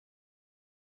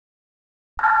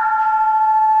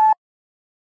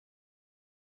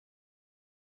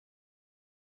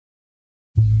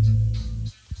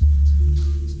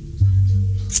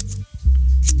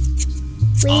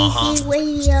Weezy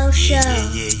Radio Show. Yeah.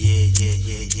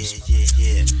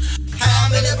 How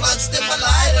many blunts did my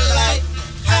lighter light?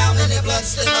 How many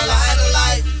blunts did my lighter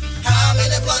light? How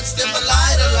many blunts did my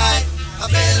lighter light?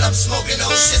 I've been up smoking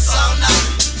those shits all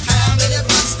night. How many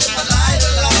blunts did my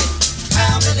lighter light?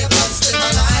 How many blunts did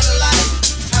my lighter light?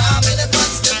 How many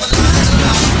blunts did my lighter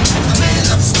light? I've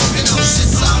been up smoking those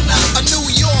shits all night. New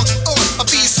York, I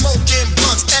be smoking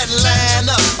blunts.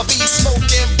 Atlanta, I be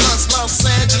smoking blunts. Los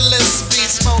Angeles, be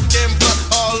smoking blunt.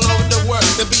 All over the world,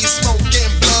 they be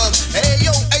smoking blunt. Hey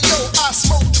yo, I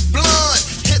smoke the blunt.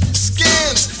 Hit the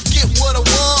skins, get what I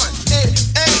want. It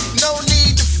ain't no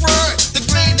need to front. The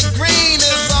green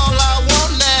is all I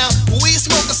want now. We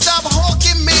smoke a stop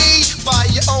hawking me. Buy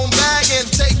your own bag and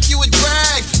take you a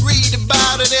drag. Read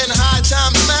about it in High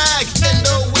Times Mag. And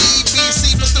the weed be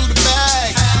seeping through the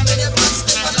bag. How many blunts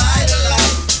did my lighter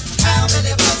light? How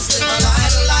many blunts did my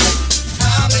lighter light?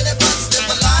 How many blunts did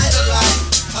my lighter light?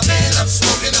 I've been up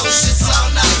smoking those shits all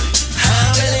night.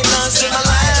 How many blunts did my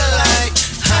lighter light?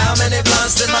 How many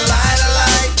blunts did my lighter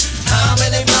light? How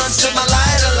many blunts did my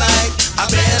lighter light? I've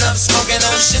been up smoking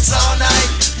those shits all night.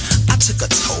 I took a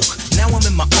toke, now I'm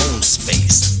in my own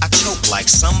space. I choke like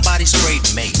somebody sprayed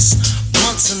mace.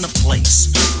 Blunts in the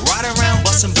place, ride around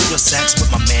bustin' Buddha sacks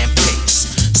with my man Pace.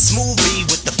 Smooth B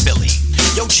with the Philly.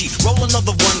 Yo G, roll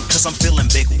another one cause I'm feeling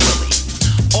Big Willie.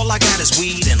 All I got is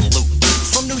weed and loot.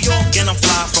 From New York and I'm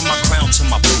fly from my crown to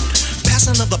my boot. Pass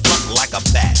another blunt like a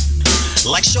bat.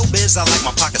 Like showbiz, I like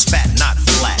my pockets fat, not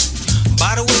flat.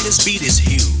 By the way, this beat is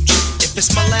huge. If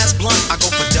it's my last blunt, I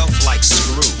go for Delph like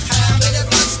Scrooge. How many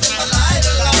blunts did my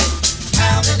lighter light?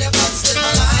 How many blunts did my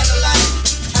lighter light?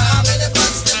 How many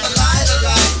blunts did my lighter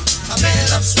light? I've been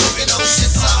up smoking those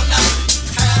shits all night.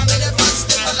 How many blunts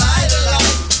did my lighter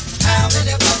light? How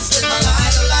many blunts did my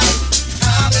lighter light?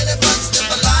 How many blunts did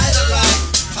my lighter light?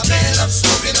 I've been up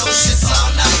smoking those shits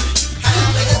all night. How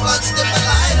many blunts did my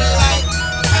lighter light?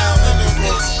 How many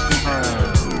blunts?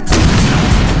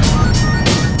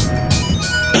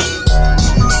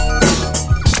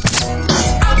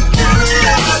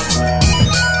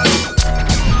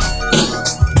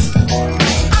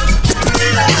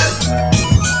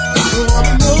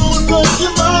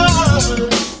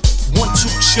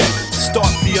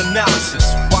 Start the analysis.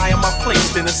 Why am I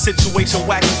placed in a situation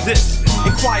whack as this?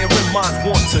 Inquiring minds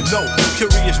want to know.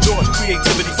 Curious George,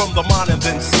 creativity from the mind and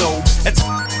then so.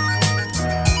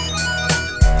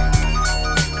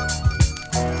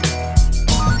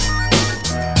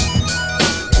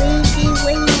 Weezy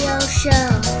Radio Show.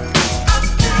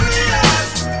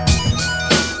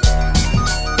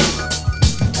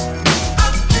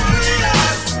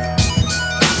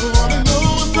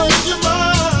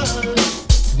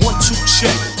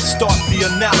 Start the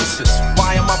analysis.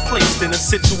 Why am I placed in a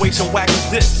situation whack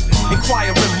as this?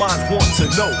 Inquiring minds want to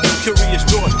know. Curious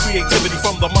George, creativity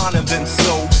from the mind and then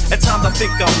so. At times I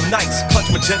think I'm nice, clutch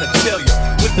my genitalia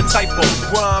with the type of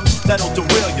rhyme that'll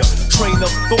derail ya. Train of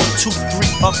thought, 2,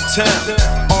 3, uptown.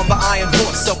 On the iron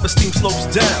horse, self-esteem slopes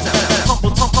down.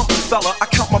 Humble fella, I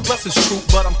count my blessings true,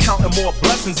 but I'm counting more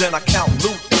blessings than I count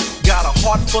loot. Got a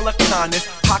heart full of kindness,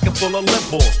 pocket full of lip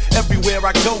balls. Everywhere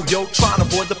I go, yo, trying to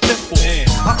avoid the pitfalls.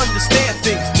 I understand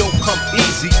things don't come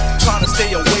easy. Trying to stay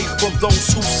away from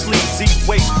those who sleazy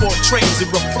ways portrays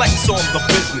and reflects on the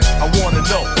business. I wanna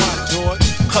know why, George,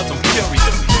 cause I'm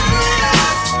curious.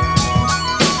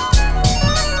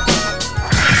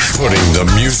 Putting the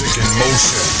music in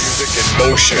motion. Music in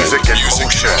motion.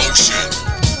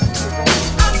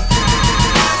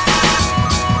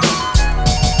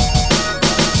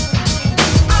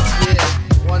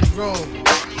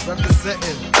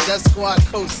 Representing Death Squad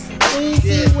Coast.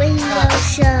 Weezy Radio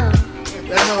Show.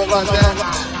 They know about that.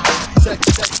 Check.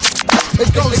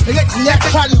 It goes knick-knack,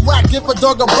 paddywhack, give a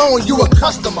dog a bone, you a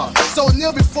customer. So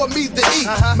kneel before me to eat.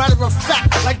 Matter of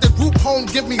fact, like the group home,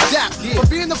 give me that. For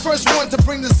being the first one to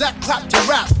bring the Zach Clap to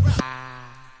rap.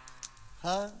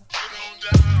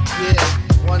 Yeah,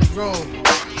 one room.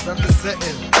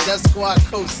 Representing Death Squad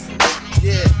Coast.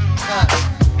 Yeah,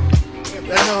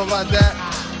 They know about that.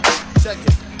 Check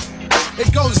it.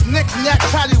 It goes knick-knack,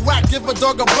 paddywhack, give a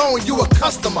dog a bone, you a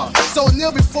customer. So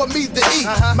kneel before me to eat.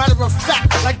 Matter of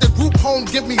fact, like the group home,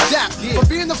 give me that. For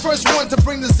being the first one to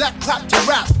bring the Zach Clap to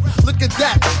rap. Look at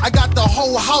that, I got the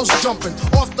whole house jumping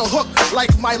off the hook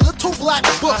like my little black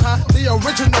book. The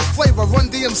original flavor, Run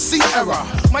DMC era,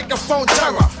 microphone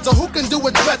terror. So who can do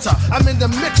it better? I'm in the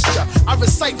mixture, I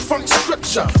recite funk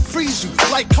scripture. Freeze you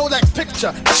like Kodak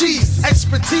picture. Cheese,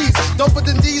 expertise, doper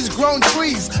than these grown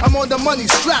trees. I'm on the money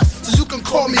strap, so you can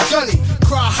call me Gunny.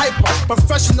 cry hyper,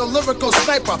 professional lyrical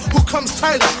sniper who comes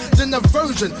tighter than a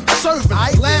virgin serving.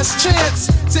 Last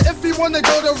chance. So if you wanna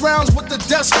go to rounds with the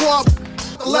Death Squad,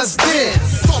 let's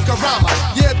dance. Funkarama,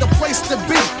 yeah, the place to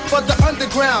be for the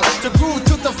underground, to groove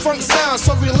to the funk sound.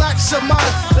 So relax your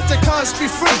mind, let the cons be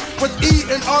free. With E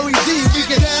and R.E.D. we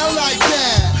get down like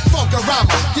that. Funkarama,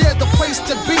 yeah, the place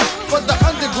to be for the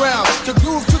underground, to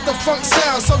groove to the funk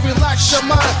sound. So relax your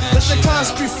mind, let the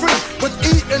cons be free. With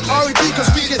E and R.E.D. cause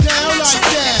we get down like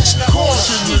that.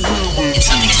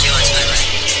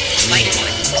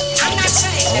 I'm not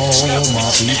saying all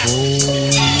my people.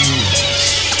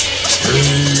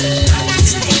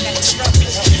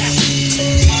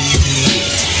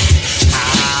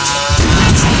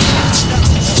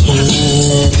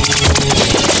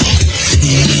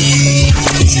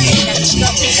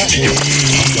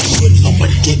 I'm a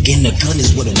dick and the gun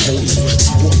is what I'm holding.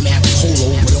 Sport map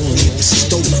polo, but only if it's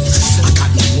stolen. I got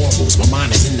no morals, my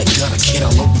mind is in the gutter. Kid,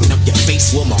 I'll open up your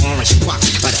face with my orange box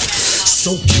cutter.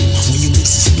 So cute when you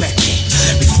least suspect it.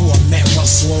 Before I met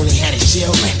Russell, only had a jail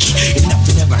record, and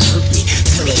nothing ever hurt me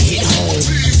till it hit home.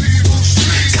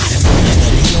 Got him on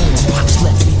the own. My pops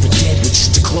left me for dead with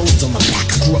just the clothes on my back.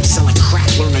 I grew up selling crack,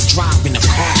 learned to drive in a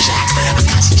car jack. I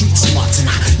got street smarts and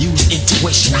I use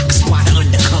intuition. I can spot it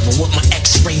undercover with my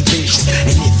X-ray vision.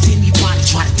 And if anybody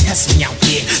try to test me out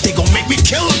there, they gon' make me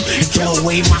kill him and throw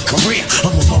away my career.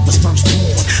 I'm a mother's first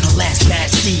born, a last bad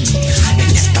seed, and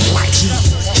that's the life.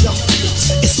 Yo,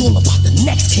 it's all about the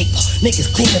next caper.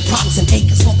 Niggas claiming props and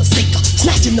acres for the sake of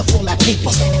snatching up all that paper.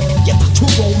 Yeah, my true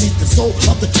role is the soul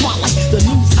of the twilight. The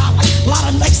news highlight, a lot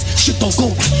of nights, shit don't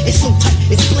go right. It's so tight,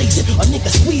 it's blazing. A nigga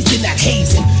squeezed in that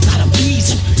hazing. Got him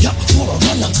easing, yup, for a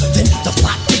runner. Then the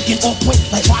plot ticking on point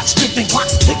like watch stripping,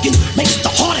 clocks ticking. Makes the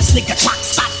hardest nigga clock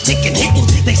stop ticking, hitting.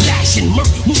 They stashing, murk,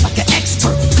 move like an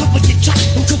expert. Cover your track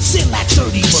and conceal that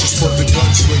 30. This is for the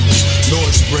gunslingers,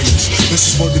 noise bringers. This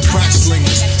is for the crack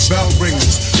slingers, bell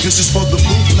ringers. This is for the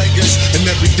bootleggers and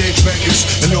everyday beggars,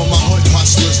 and all my hood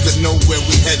hustlers that know where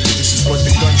we headed. This is for the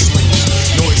gunslingers,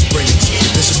 noise bringers.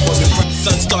 This is for the crack.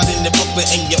 Sun started in the booklet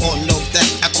and you all know that.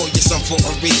 I call you son for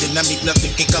a reason. I mean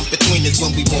nothing can come between us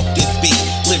when we walk this beat.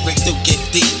 Lyrics do get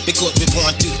deep because we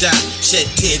want to die. Shed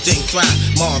tears and cry,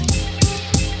 mom.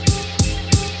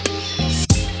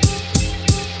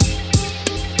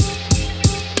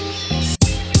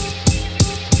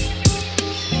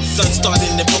 Sun started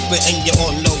in the booklet and you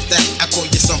all know that. I call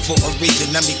you son for a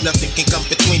reason. I mean nothing can come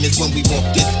between us when we walk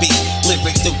this beat.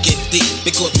 Lyrics do get deep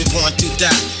because we want to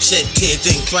die. Shed tears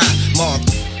and cry, mom.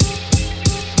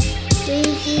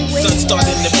 Sun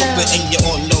started in the booklet and you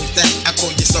all know that. I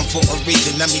call you son for a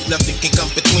reason. I mean nothing can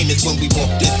come between us when we walk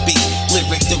this beat.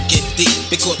 Lyrics do get deep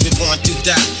because we want to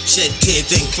die. Shed tears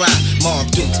and cry, mom.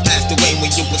 Dukes passed away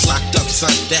when you was locked up,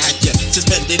 son. They had you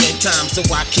suspended in time, so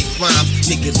I kick rhymes.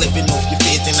 Niggas living off your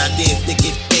fears and ideas to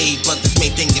get paid. Brothers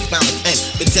maintain your balance and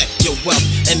protect your wealth.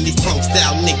 And these punk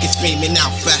style niggas screaming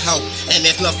out for help. And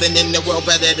there's nothing in the world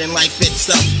better than life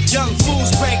itself. Young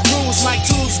fools break rules, my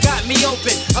tools got me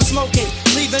open. I'm smoking,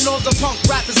 leaving all the punk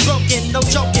rappers broken. No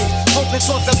joking, hoping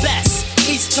for the best.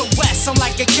 East to west, I'm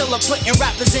like a killer putting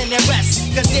rappers in their rest.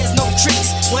 Cause there's no tricks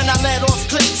when I let off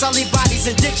clips. I leave bodies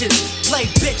in ditches. Play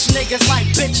bitch niggas like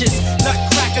bitches.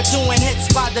 Nutcracker doing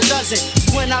hits by the dozen.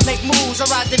 When I make moves, I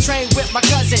ride the train with my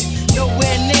cousin.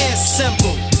 Nowhere near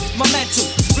simple. My mental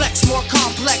flex more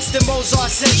complex than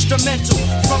Mozart's instrumental.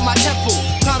 From my temple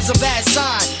comes a bad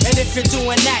sign. And if you're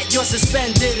doing that, you're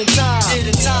suspended in time.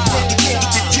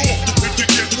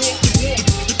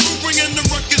 Bringing the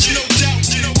ruckus, no doubt.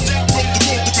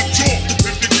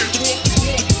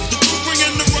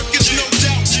 Bringing the ruckus, no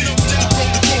doubt.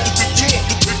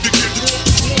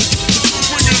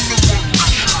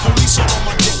 Police are on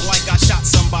my dick like I shot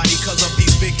somebody cause of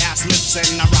these big ass lips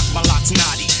and I rock my locks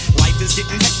naughty. Life is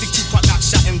getting hectic, Tupac got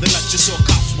shot in the nut. Just saw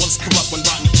cops was corrupt when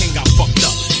Rodney King got fucked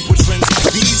up. With friends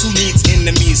like these who needs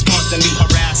enemies, constantly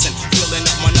harassing, filling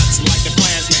up my nuts like the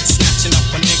Klansman, snatching up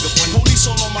a nigga when police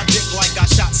all on my dick like I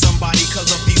shot somebody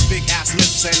cause of these big ass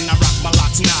lips and I rock my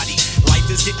locks naughty. Life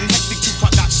is getting hectic,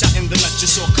 Tupac got shot in the nut.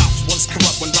 Just saw cops was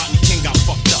corrupt when Rodney King got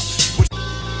fucked up.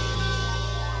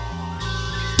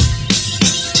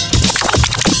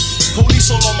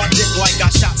 Police all on my dick like I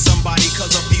shot somebody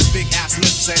cause of these big ass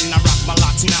lips and I rock my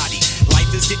locks naughty. Life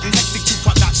is getting hectic,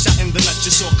 Tupac got shot in the nut.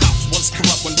 Just saw cops was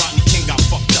corrupt when Rodney King got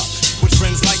fucked up. With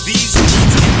friends like these who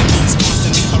needs enemies,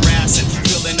 constantly harassing,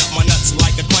 filling up my nuts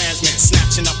like a Klansman,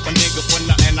 snatching up a nigga for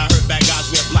nothing. I heard bad guys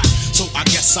wear black, so I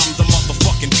guess I'm the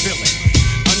motherfucking villain.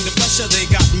 Under pressure, they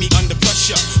got me under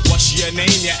pressure. What's your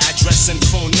name, your address, and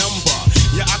phone number?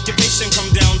 Your occupation, come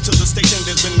down to the station.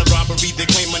 There's been a robbery, they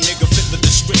claim a nigga fit the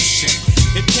description.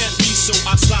 It can't be, so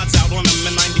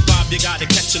gotta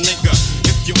catch a nigga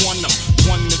if you want them.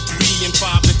 1 to 3 and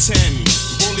 5 to 10.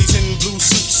 Bullies in blue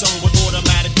suits, some with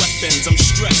automatic weapons. I'm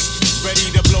stressed, ready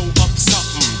to blow up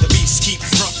something. The beats keep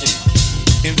frontin'.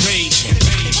 Invasion.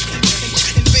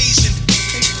 Invasion.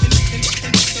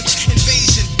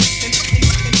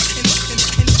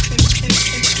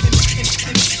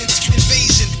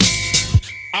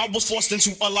 I was forced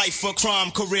into a life of crime,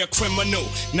 career criminal.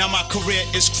 Now my career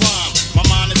is crime. My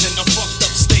mind is in a fucked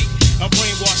up state. A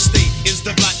brainwashed state is the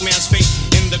black man's fate.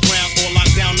 In the ground or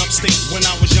locked down upstate. When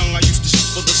I was young, I used to shoot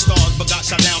for the stars, but got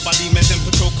shot down by demons in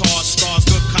patrol cars. Stars,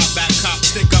 good cop, bad cop,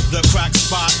 stick up the crack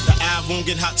spot. The eye won't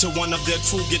get hot till one of their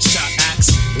crew gets shot. Axe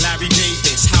Larry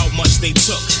Davis, how much they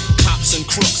took. Cops and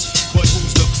crooks, but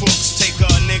who's the crooks? Take a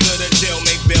nigga to jail,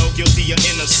 make bail, guilty or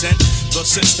innocent. The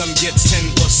system gets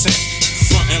 10%.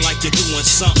 Frontin' like you're doing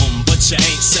something, but you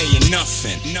ain't saying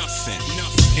nothing. Nothing.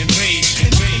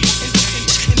 Invasion. Invasion.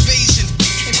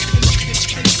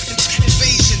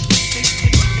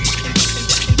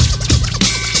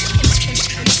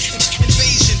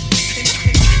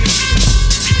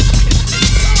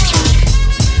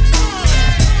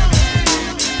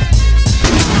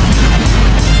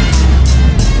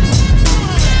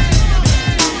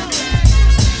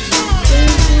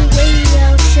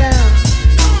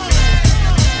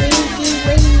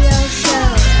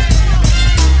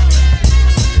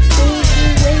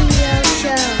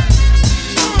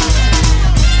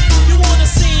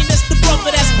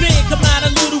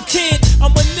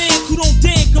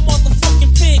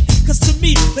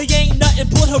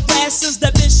 Harassers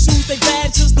that misuse they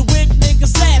badges, the whip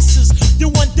niggas' asses.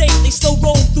 Then one day they still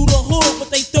roll through the hood, but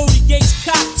they 30 gauge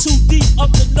cocked too deep up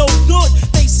to no good.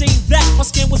 They seen that my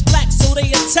skin was black, so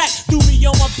they attacked, threw me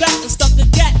on my back and stuck a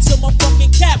gat to my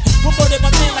fucking cap. Murdered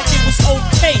my man like it was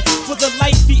okay for the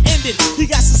life he ended. He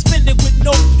got suspended with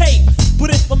no pay.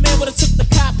 But if a man would've took the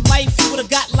cop life, he would've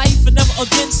got life and never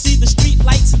again see the street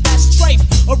lights, and that's strife.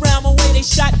 Around my way they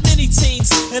shot many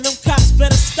teens, and them cops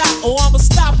better stop or I'ma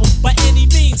stop them by any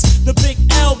means. The big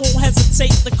L won't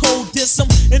hesitate, the cold diss 'em.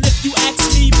 And if you ask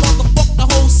me, motherfuck the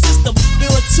whole system. There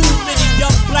are too many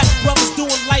young black brothers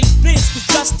doing life bids, cause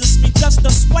justice mean just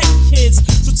us white kids.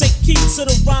 So take heed to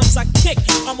the rhymes I kick.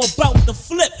 I'm about to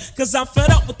flip, cause I'm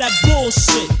fed up with that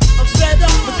bullshit. I'm fed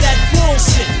up with that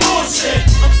bullshit. Bullshit.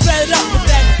 I'm fed up with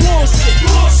that bullshit.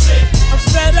 Bullshit. I'm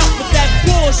fed up with that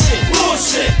bullshit.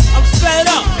 Bullshit. I'm fed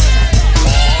up.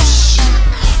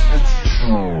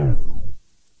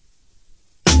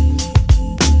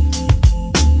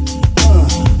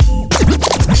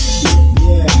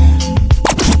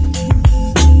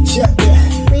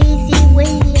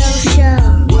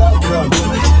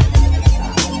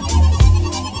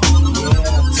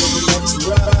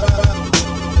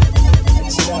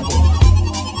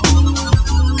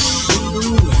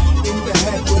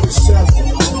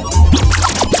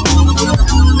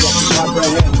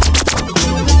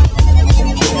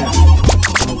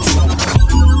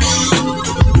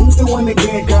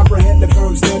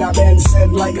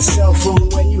 Like a cell phone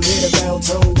when you hear the bell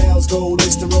tone, bells go.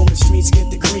 It's the Roman streets,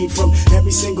 get the creed from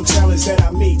every single challenge that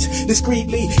I meet.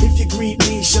 Discreetly, if you greet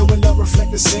me, showing love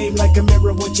reflect the same like a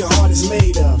mirror what your heart is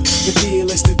made of. The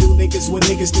deal is to do niggas what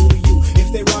niggas do to you.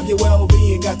 If they rob your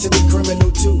well-being, got to be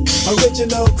criminal too.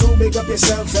 Original crew, make up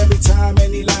yourself every time.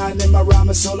 Any line in my rhyme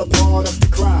is all a part of the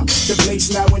crime. The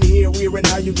place now and here, where and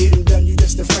how you getting done. You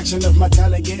just a fraction of my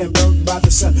talent getting burnt by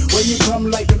the sun. When you come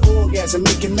like an orgasm,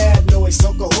 making mad noise,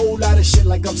 talk a whole lot of shit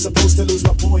like I'm supposed to lose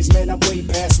my poise, man, I'm way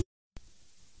past.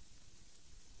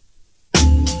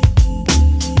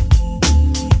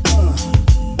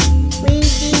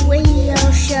 Weezy Radio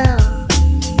Show.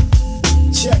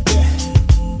 Check it.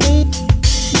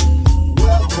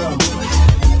 Welcome.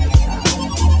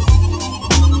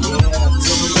 Yeah,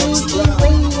 to the next Weezy level.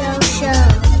 Radio Show.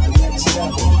 Next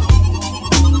level.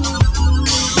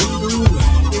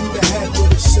 In the head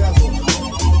with a shovel.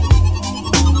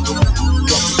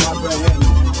 Got to comprehend.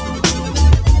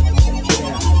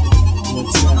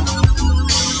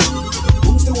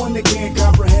 Who's the one that can't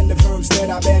comprehend the verbs that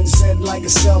I've been said like a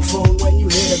cell phone? When you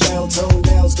hear the bell tone,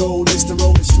 bells go. It's the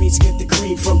Roman streets, get the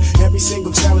creed from every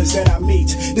single challenge that I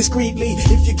meet. Discreetly,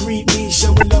 if you greet me,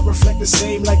 showing love reflect the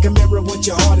same like a mirror what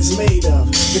your heart is made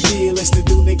of. The deal is to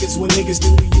do niggas what niggas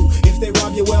do to you. If they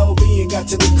rob your well-being, got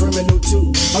to be criminal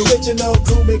too. Original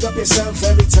crew, make up yourself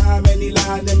every time. Any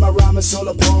line in my rhyme is all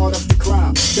a part of the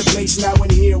crime. The place now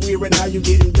and here, where and how you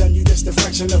getting done. You just a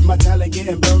fraction of my talent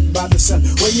getting burnt by the sun.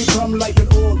 When you come like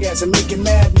an orgasm, making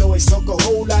mad noise, talk a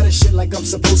whole lot of shit like I'm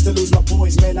supposed to lose my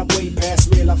poise, man. I'm way past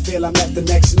real. I feel I'm at the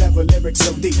next level. Lyrics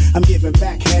so deep, I'm giving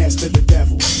back hands to the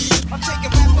devil. I'm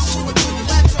taking rappers to a new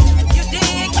plateau. You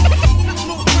dig?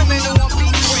 Smooth criminal.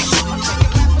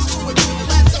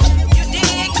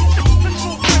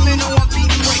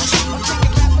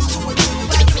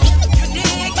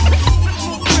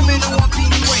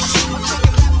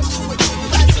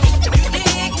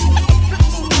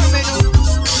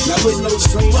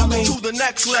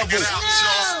 next level.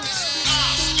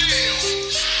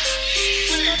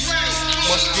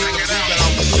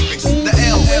 The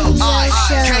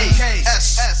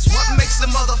L-I-K-S-S. What makes the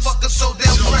motherfucker so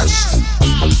damn fresh?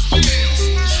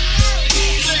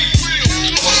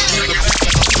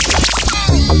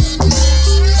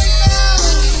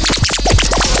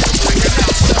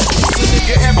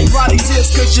 Everybody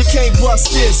diss cause you can't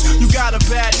bust this. You got a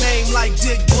bad name like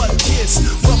Dick Butt Kiss.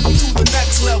 Welcome to the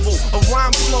next level. A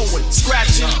rhyme flowing,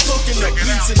 scratching, hooking up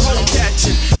beats and home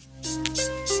catching.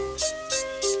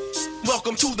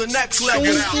 Welcome to the next level.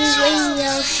 Weezy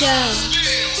Radio Show.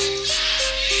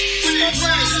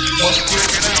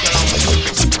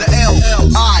 The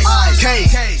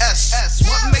L-I-K-S-S.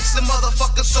 What makes the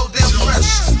motherfucker so damn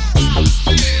fresh?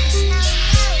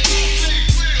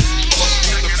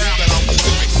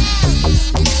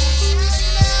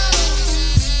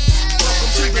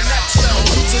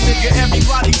 Nigga,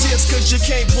 everybody diss cause you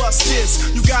can't bust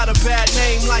this. You got a bad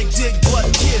name like Dick Butt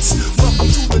Kiss. Welcome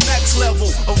to the next level.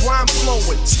 A rhyme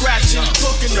flowing, scratching,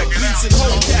 hooking up beats and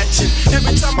home catching.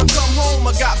 Every time I come home,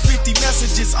 I got 50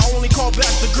 messages. I only call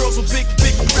back the girls with big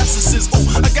breasts. Oh,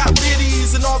 I got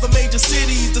biddies in all the major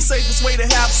cities. The safest way to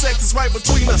have sex is right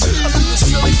between us. I knew this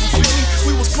Philly from Philly.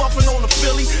 We was puffing on the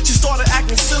Philly. She started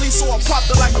acting silly, so I popped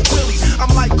her like a willy.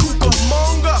 I'm like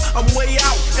Cucamonga, I'm way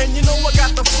out. And you know I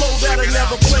got the flow that'll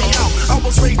never play out. I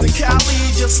was raised in Cali,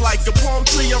 just like a palm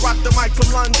tree. I rock the mic from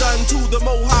London to the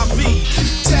Mojave.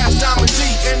 Tash Diamond D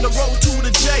and the road to the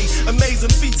J.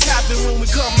 Amazing feats happen when we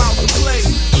come out to play.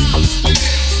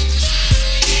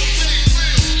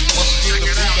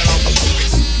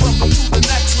 Welcome to the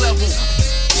next level.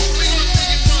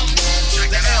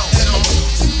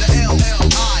 The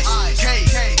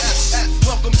L-I-K-S-S.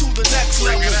 Welcome to the next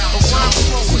level. A rhyme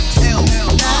flowing.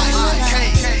 L-I-K-S-S.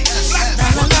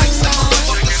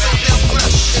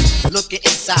 Looking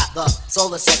inside the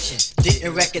solar section,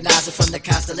 didn't recognize it from the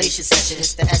constellation section.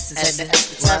 It's the essence and the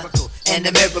esoterical and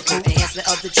the miracle, enhancement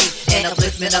of the truth and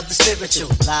upliftment of the spiritual.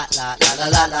 La la la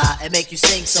la la la, and make you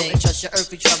sing so and trust your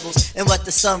earthly troubles and what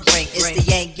the sun bring. It's the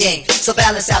yang yang, so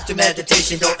balance out through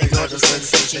meditation. Don't ignore the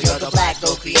sensation. You're the black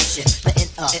gold creation.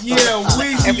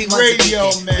 Weezy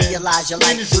Radio, man. Realize your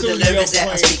life through the lyrics that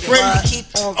I'm speaking.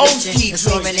 Keep on reaching,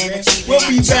 soaring and achieving. We'll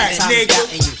be back, nigga.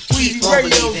 Keep on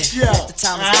believing. Let the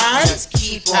time is down. Just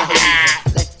keep on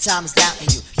believing. Let the time is down and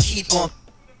you keep on.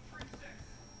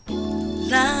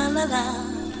 La la la,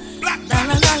 la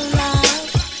la la la.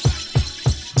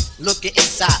 Looking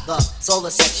inside the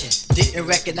solar section, didn't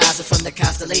recognize it from the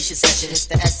constellation section. It's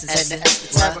the essence and the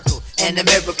esoterical and the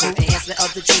miracle, enhancement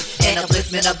of the truth and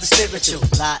upliftment of the spiritual.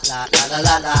 La la la la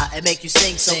la la, and make you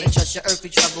sing so and trust your earthly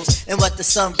troubles and what the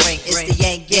sun bring. It's the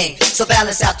yang yang, so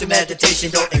balance out through meditation.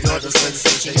 Don't ignore the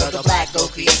sensation. You're the black gold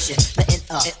creation.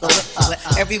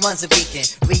 Everyone's a beacon.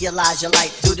 Realize your light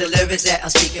through the lyrics that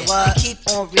I'm speaking. What? Keep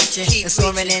on reaching, and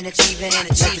soaring and achieving. Let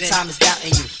the time is down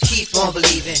and you keep on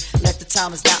believing. Let the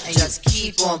time is down and just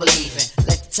keep on believing.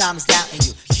 Let the time is down and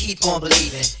you keep on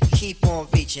believing. Keep on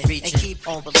reaching, and keep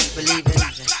on believing,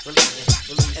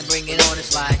 and bring it on.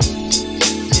 It's like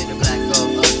yeah, the black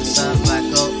gold of the sun, black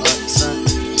gold of the sun.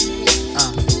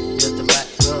 With the black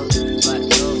gold, black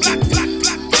gold,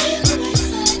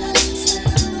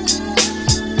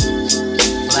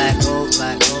 black gold,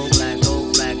 black gold, black gold,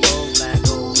 black gold, black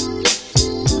gold.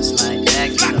 It's like that,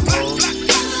 get a hold.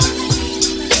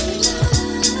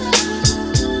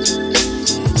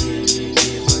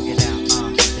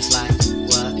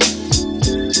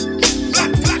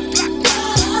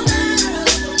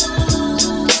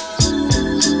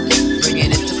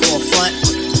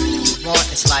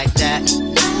 It's like that.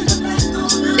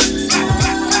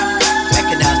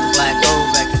 Recognize the black gold,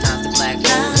 recognize the black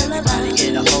gold. Everybody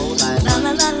get a whole lot.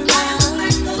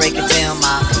 Break it down,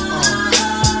 my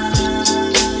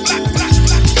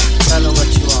tell them what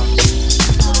you are.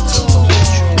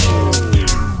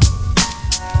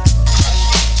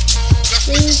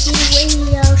 Weezy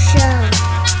Radio Show.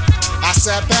 I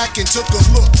sat back and took a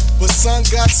look, but son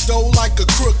got stole like a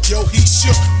crook. Yo, he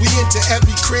shook. We into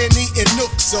every cranny and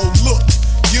nook, so look.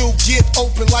 You'll get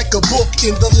open like a book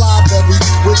in the library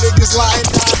where niggas lying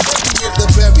down heavy in the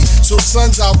berry. So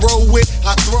sons I roll with,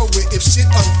 I throw it. If shit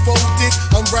unfolded,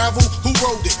 unravel, who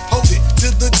wrote it? Hold it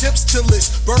to the tips till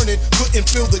it's burning.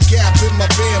 Couldn't fill the gap in my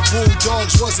band.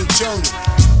 Bulldogs wasn't journey.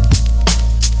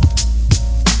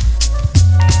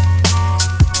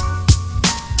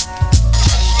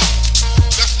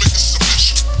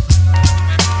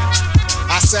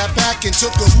 Sat back and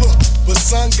took a look, but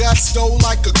son got stole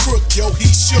like a crook. Yo, he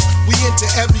shook. We into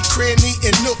every cranny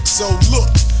and nook, so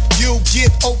look. You'll get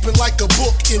open like a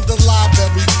book in the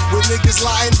library, where niggas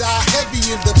lie and die heavy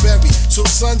in the berry. So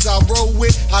sons I roll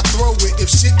with, I throw it.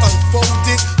 If shit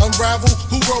unfolded, unravel,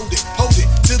 who wrote it? Hold it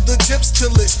to the tips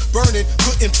till it's burning.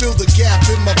 Couldn't fill the gap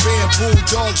in my band,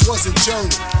 Bulldogs wasn't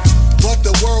journey. But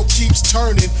the world keeps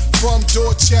turning from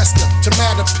Dorchester to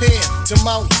Mattapan to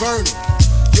Mount Vernon.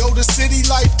 Yo, the city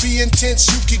life be intense.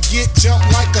 You could get jumped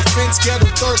like a fence, ghetto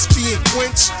thirst being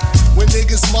quenched. When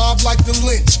niggas mob like the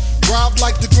Lynch, rob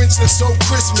like the Grinch that stole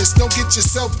Christmas. Don't get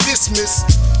yourself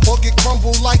dismissed or get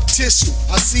crumbled like tissue.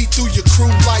 I see through your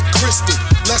crew like crystal.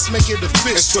 Let's make it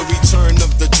official. It's the return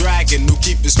of the dragon who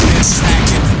keep his pants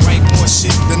sagging. Write more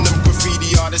shit than them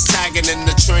graffiti artists tagging in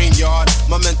the train yard.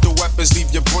 My mental weapons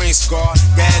leave your brain scarred.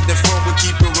 Go ahead and front, we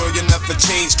keep it real, you never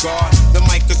change guard. The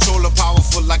mic controller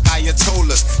powerful like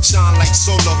Ayatollahs. Shine like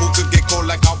solar, who could get cold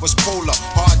like I was polar.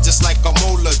 Hard just like a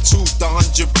molar, tooth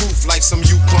 100 proof like some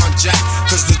Yukon Jack.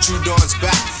 Cause the true dawn's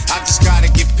back. I just gotta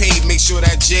get paid, make sure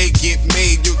that J get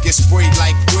made. You get sprayed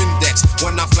like Windex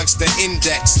when I flex the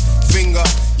index finger.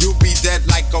 You'll be dead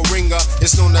like a ringer.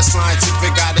 It's known as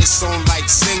scientific, got its own like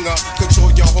singer.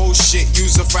 Control your whole shit,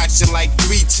 use a fraction like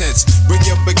 3/10. Bring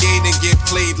your brigade and get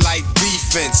played like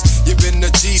defense. You been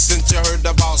a G since you heard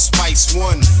about Spice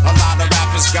One. A lot of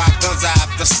rappers got guns, I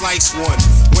have to slice one.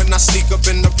 When I sneak up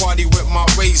in the party with my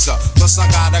razor, plus I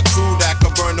got a crew that can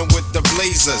burn them with the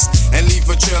blazers and leave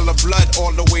a trail of blood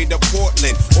all the way to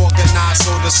Portland. Organized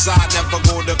so the side never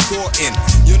go to court in.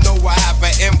 You know I have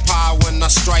an empire when I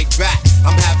strike back.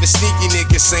 I'm having sneaky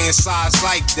niggas saying sides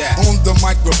like that. On the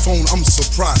microphone, I'm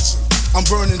surprising. I'm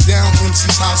burning down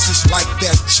MC's houses like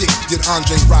that chick did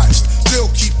Andre Rison. Still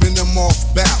keeping them off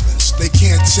balance. They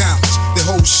can't challenge. The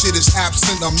whole shit is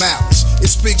absent of malice.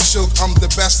 It's Big Shook, I'm the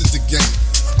best at the game.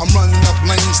 I'm running up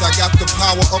lanes, I got the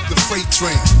power of the freight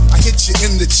train. I hit you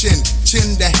in the chin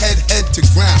to head to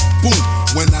ground. Boom,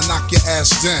 when I knock your ass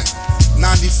down.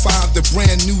 95, the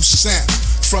brand new sound.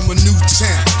 From a new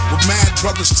town, with mad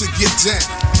brothers to get down.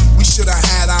 We should have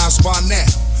had eyes by now.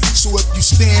 So if you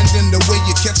stand in the way,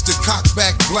 you catch the cock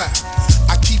back black.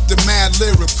 I keep the mad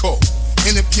lyrical.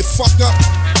 And if you fuck up,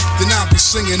 then I'll be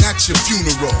singing at your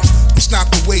funeral. It's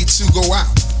not the way to go out,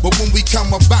 but when we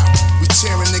come about, we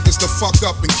tearing niggas the fuck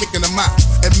up and kicking them out.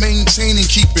 And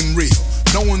maintaining keeping real,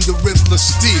 knowing the Riddler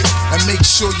steal, and make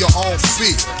sure you all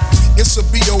feel. It's a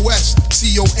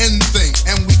BOSTON thing,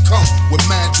 and we come with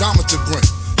mad drama to bring.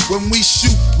 When we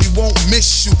shoot, we won't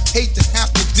miss you. Hate to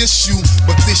have to diss you,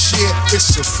 but this year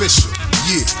it's official.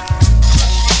 Yeah.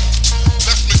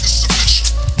 Let's make this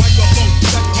official. Microphone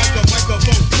check,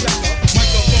 microphone check up.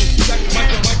 Microphone check,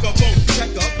 microphone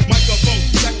check up. Microphone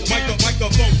check,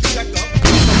 microphone check up.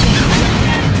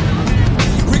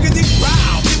 Riggedy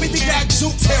row, give me the gag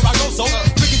suits, here I go so.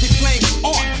 Riggedy flame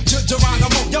on,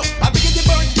 Geronimo, yo. I begin to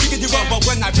burn, riggedy rubber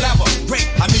when I blabber. Great,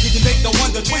 I begin to make the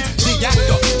wonder twins. The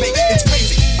actor, fake, it's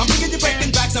crazy. I'm bringing you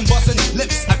breaking backs and busting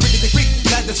lips. I bring you the freak,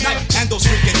 glad this night, and those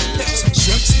freaking hips,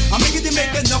 shrimps. I'm making you make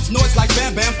enough noise like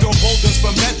Bam Bam. Throw boulders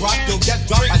from bedrock, you'll get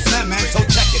dropped by Slam Man, so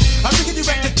check it. I'm bringing you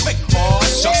wreck it quick, oh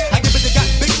shucks. I give it the got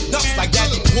big ducks like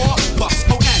Daddy War Bucks,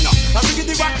 oh Anna. I'm bringing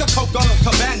you rock the Coca,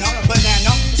 Cabana,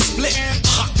 banana, split,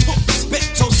 hot, spit,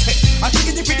 so sick. I'm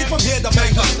bringing you freaking from here to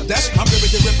Bangkok. Dash, I'm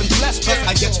really ripping flesh, plus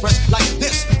I get fresh like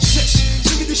this. Shish,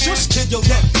 the shush kid, you'll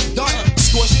get done.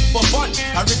 Squish for fun.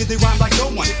 I riggedy rhyme like no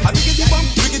one. I riggedy bump,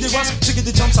 riggedy rush,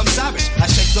 chickedy jumps, I'm savage. I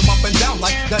shake them up and down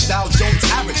like the Dow Jones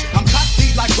average. I'm cocky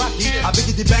like Rocky, I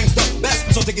biggity bangs the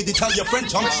best. So diggity tell your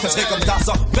friend chunk, cause here comes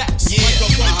Dasa Vex. Yeah,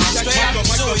 straight out the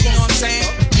zoo, you know what I'm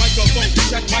saying? Microphone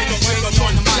check, microphone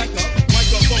check.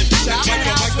 Microphone check,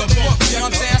 microphone check. You know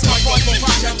what I'm saying? That's my poetry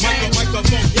project, man.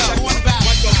 Microphone yo, who in the back?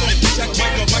 Microphone check,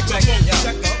 microphone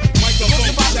check. What's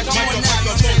the project? I'm on now, you know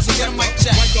what I'm saying? So get a mic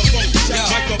check. Yo,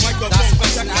 that's the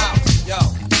best in the house. Yo,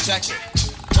 check it.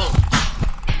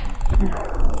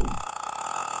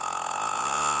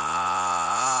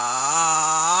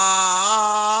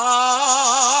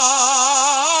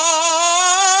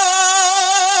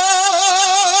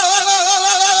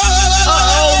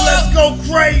 Let's go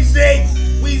crazy.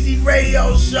 Weezy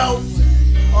Radio Show.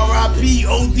 R.I.P.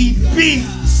 ODB.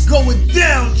 Going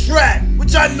down track.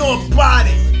 What y'all know about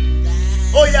it?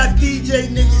 All y'all DJ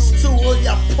niggas too, all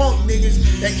y'all punk niggas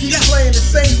that keep playing the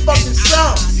same fucking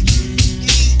songs.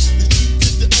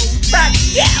 Back out.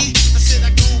 I said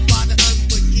I go by the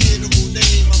unforgettable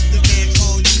name of the man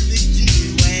called Unique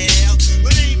G. Well,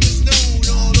 my name is known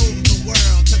all over the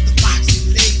world to the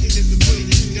foxy ladies and the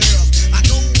pretty girls. I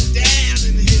go down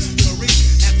in the history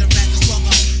as the rappers swung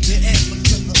up the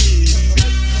African.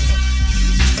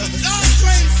 Y'all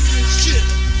crazy and shit.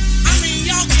 I mean,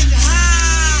 y'all get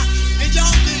high and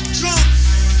y'all get drunk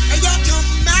and y'all come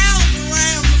out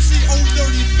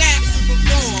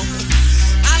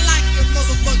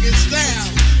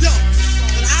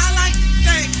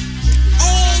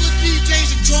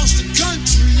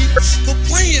for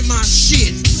playing my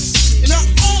shit. And I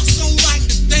also like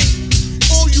to thank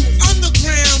all you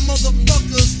underground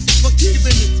motherfuckers for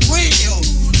keeping it real.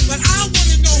 But I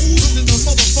wanna know who's in the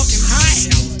motherfucking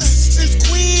house. It's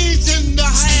Queens in the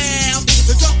house.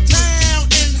 It's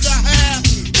Uptown in the house.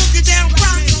 Looking down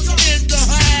Bronx in the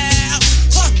house.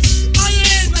 Are you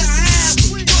in the house?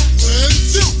 Brooklyn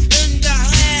too in the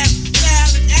house.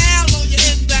 Allen Al, are you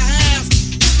in the house?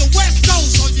 To the West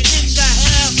Coast, are you in the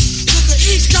house? To the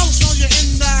East Coast, are you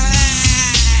in the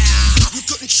house? You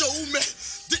couldn't show me,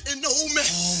 didn't know me.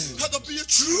 Had to be a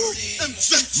true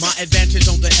MC. My advantage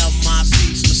on the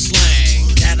MIC's my slang.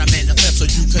 That I manifest so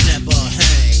you can never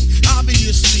hang.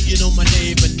 Obviously you know my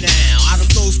name, but now out of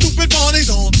those stupid parties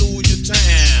all through your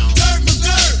town. Dirt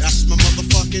McGirt, that's my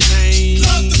motherfucking name.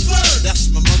 Love the bird, that's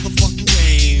my motherfucking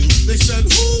game. They said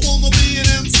who wanna be an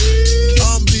MC?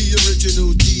 I'm the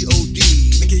original D.O.D.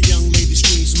 Making young ladies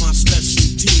screams my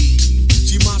specialty.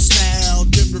 See my style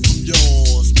different from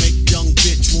yours. Make young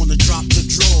bitch wanna drop the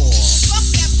drawers. Fuck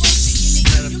that bullshit,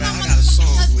 Matter of fact, I got a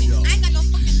song for y'all. I ain't got no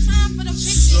fucking time for them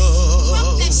bitches.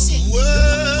 Fuck that shit.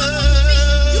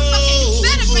 You fucking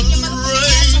better bring your motherfucking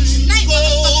ass home tonight,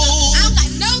 motherfucker. I don't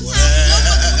got no time for no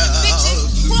motherfucking bitches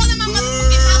calling my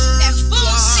motherfucking house with that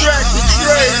bullshit. Track is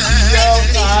crazy, yo.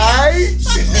 Alright?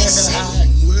 Fuck that shit.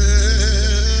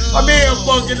 I'm here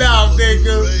fucking out,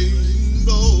 nigga.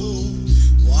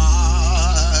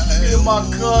 Me and my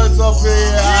cuz up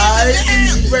here, alright?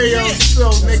 Easy Radio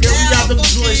Show, nigga. We got them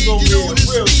joints over here.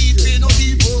 Real shit.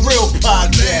 Real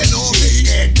podcast shit.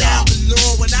 And down.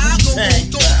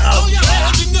 Thank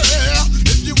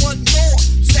If you want more,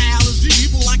 style is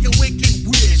evil like a wicked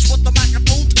witch. What the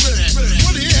microphone twist?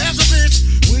 What he has a bitch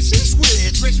when she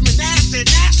switch. Richmond nasty,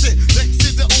 nasty. Next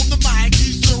to the on the mic,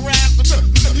 he's harassing.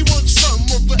 He wants some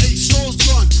of the A-Shaw's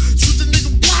gun. Shoot the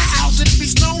nigga blouse if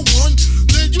he's no one.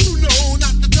 Then you know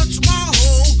not to touch my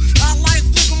hole. I like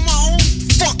living my own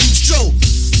fucking show.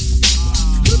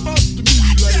 Flip up to me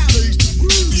like a place to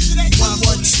breathe.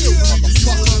 One chill,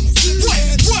 motherfucker. What?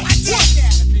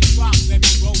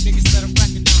 Niggas better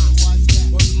recognize.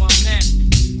 Word to my man.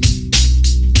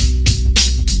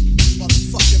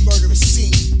 Motherfucking murderous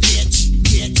scene, bitch.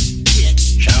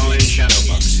 Shaolin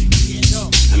Shadowboxing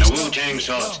and the Wu-Tang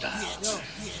Sword Style.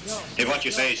 If what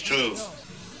you say is true,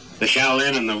 the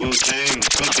Shaolin and the Wu-Tang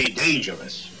could be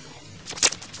dangerous.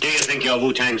 Do you think your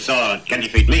Wu-Tang sword can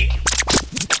defeat me?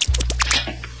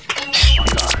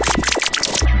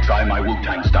 Try my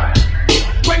Wu-Tang style.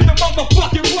 Bring the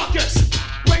motherfucking ruckus.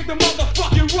 Bring the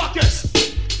motherfucking ruckus.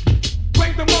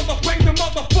 Bring the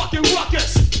motherfucking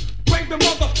ruckus. Bring the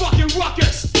motherfucking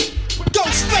ruckus.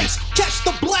 Ghostface, catch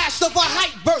the blast of a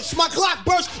hype verse. My Glock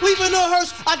burst, leaving a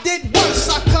hearse. I did worse.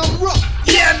 I come rough.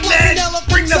 Yeah, man.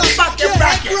 Bring the fucking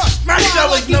ruckus. My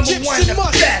show is number one, the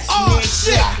best. Oh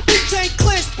shit, Wu-Tang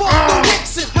Clan sparked the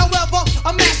Nixon. However,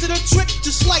 I mastered a trick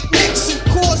just like Nixon,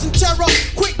 causing terror.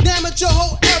 Quick damage your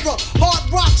whole era. Hard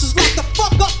rocks is locked the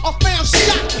fuck up. I found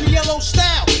shot, PLO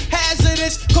style.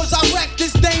 Hazardous, cause I wreck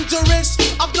this dangerous.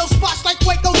 I blow spots like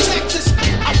Waco, Texas.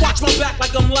 I watch my back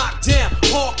like I'm locked down.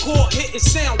 Hardcore hitting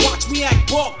sound. Watch me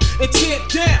act broke and tear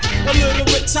down. A little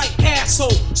bit tight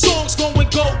asshole. Songs going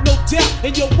gold, no doubt.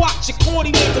 And you watch your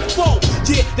corny nigga foe.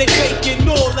 Yeah, they faking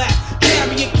all that.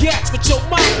 Carrying gats, but your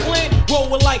mind plan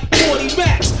rolling like 40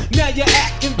 max. Now you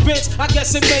act convinced, I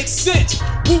guess it makes sense.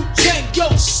 Wu-Tang, yo,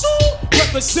 so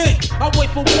represent. I wait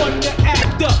for one to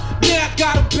act up. Now I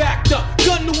got him backed up.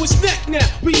 Gun to his neck now.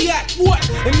 React what?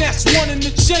 And that's one in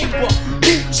the chamber.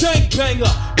 Wu-Tang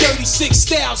banger. 36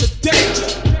 styles of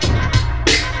danger.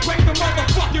 Bring the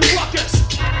motherfucking ruckus.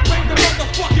 Bring the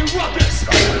motherfucking ruckus.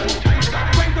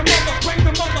 Bring the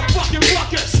motherfucking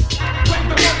ruckus. Bring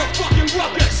the motherfucking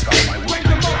ruckus. Bring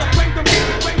the motherfucking ruckus.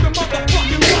 Bring the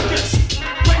motherfucking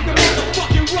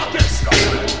ruckus.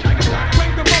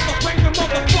 Bring the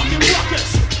motherfucking ruckus.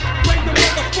 Bring the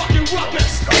motherfucking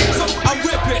ruckus. So I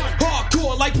rip it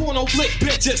hardcore like porno flick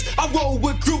bitches. I roll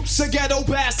with groups of ghetto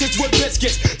bastards with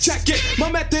biscuits. Check it,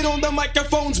 my method on the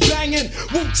microphone's banging.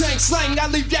 Wu-Tang slang, I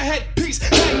leave your headpiece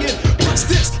hanging. What's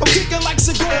this? I'm kicking like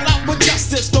Seagal out with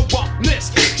justice. The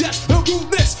roughness, just the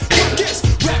rudeness. Ruckus,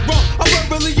 rap rum, I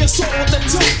verbally assault with the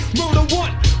tongue. Murder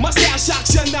one, my style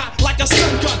shocks you not like a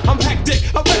stun gun. I'm hectic,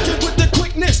 I reckon with the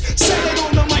quickness. Say it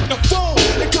on the microphone,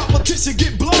 the competition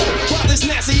get blown. By this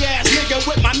nasty ass nigga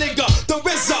with my nigga, the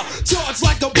RZA. Charged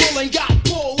like a bull and got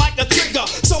pulled like a trigger.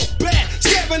 So bad,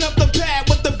 stabbing up the pad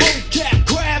with the vocab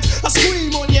crabs. I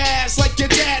scream on your ass like your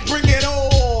dad, bring it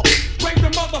all. Bring the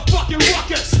motherfucking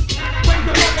ruckus. Bring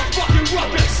the motherfucking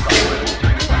ruckus.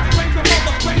 Bring the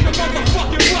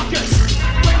motherfucking ruckus.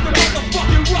 Bring the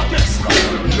motherfucking ruckus.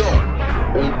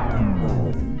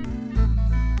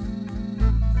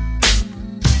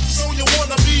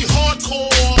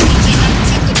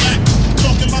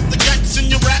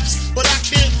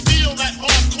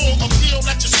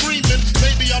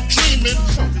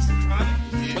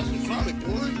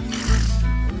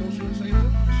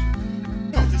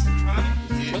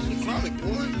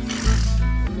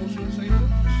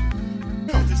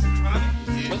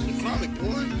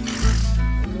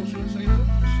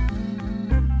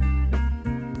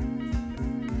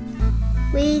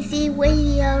 Weezy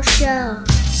Radio Show.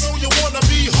 So you wanna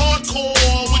be hardcore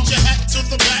with your hat to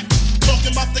the back,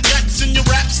 talking about the gats in your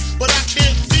raps, but I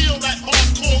can't feel that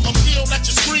hardcore appeal that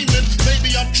you're screaming.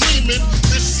 Maybe I'm dreaming.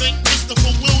 This ain't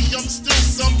Christopher Williams, still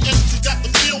some MC got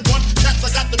the feel one. Cats, I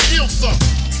got the feel some.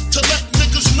 To let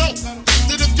niggas know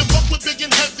that if you fuck with big and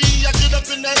heavy, I get up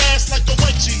in that ass like a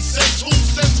wedgie. Says who?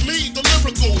 Says me, the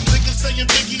lyrical. Niggas saying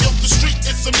Biggie off the street,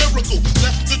 it's a miracle.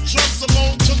 Left the drugs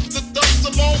alone, took the thugs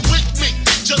along with me.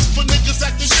 Just for niggas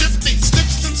acting shifty.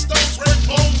 Sticks and stones, red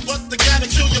bones, but they gotta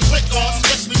kill you quicker.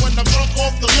 Especially when I'm drunk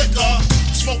off the liquor.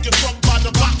 Smoking front by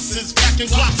the boxes,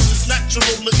 packing boxes. It's natural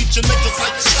to eat your niggas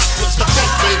like chocolates. The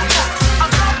fuck, baby.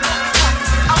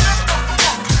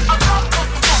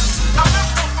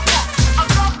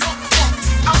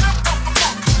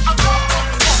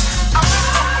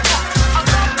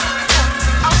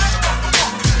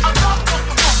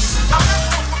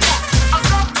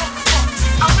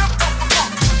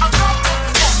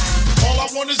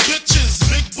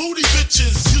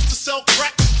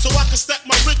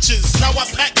 Now I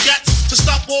pack gats to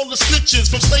stop all the snitches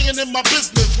from staying in my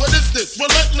business. What is this?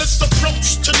 Relentless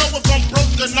approach to know if I'm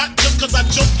broke or not. Just cause I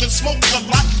joke and smoke a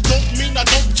lot don't mean I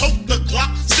don't tote the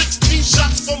Glock. 16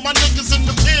 shots for my niggas in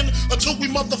the pen until we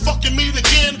motherfucking meet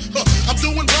again. I'm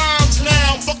doing rhymes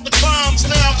now, fuck the crimes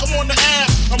now. Come on the app,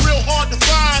 I'm real hard to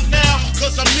find now,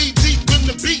 cause I'm knee deep in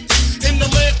the beats. In the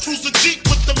Land Cruiser Jeep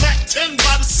with the Mac 10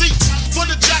 by the seats. For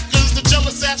the jackers, the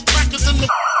jealous ass crackers in the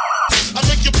I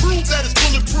make you prove that it's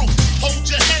bulletproof. Hold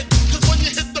your head, cause when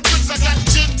you hit the bricks, I got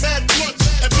 10 mad blunts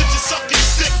and bitches sucking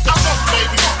dick. The fuck,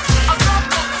 baby.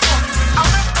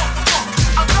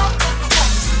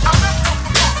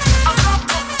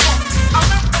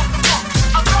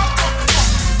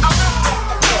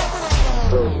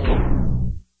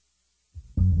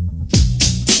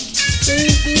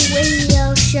 Weezy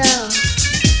Radio Show.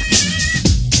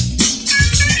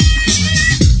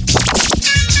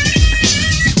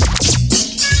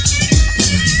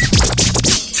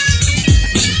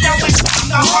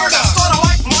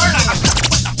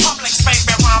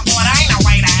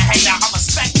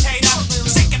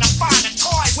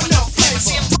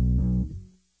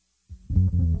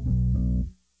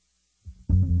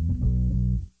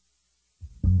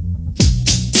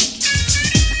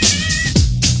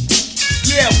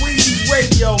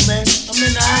 Radio, man. I'm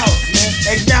in the house, man.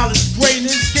 Acknowledge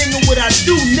greatness, king of what I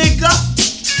do, nigga.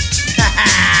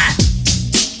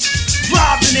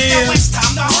 Dropping in. Yo, it's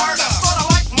time to murder. Sorta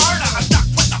like murder. I duck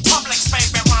with the public's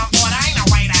favorite rhyme, but I ain't a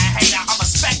waiter, hater. I'm a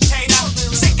spectator.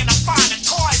 Seeking to find the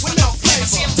toys with no flavor.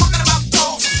 See, I'm talking about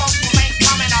those who folks who ain't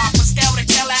coming off. But scared to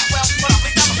kill that well. Put up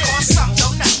with them, of course, some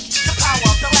don't know. The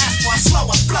power of the last one,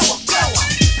 slower, blower, blower.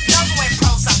 No way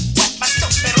pros up, wet my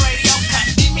stupid radio cut.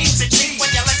 He means it, G,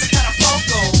 when you listen to the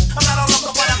vocal. I'm not a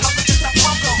local, but I'm local, just a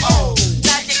vocal. Oh,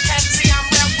 now you can see I'm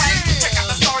real right. Check out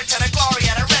the story to the glory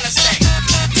of the real estate.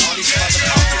 All these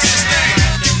motherfuckers is standing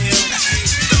around the hill.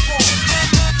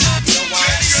 You know why?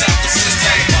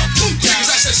 Cause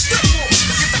I said step on.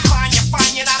 If you decline, you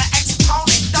find you're not an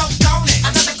exponent. Don't own it.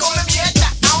 Another goal of me head to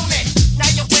own it. Now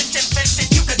you're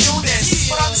Vincent, you can do this.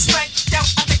 But on the strength, yo,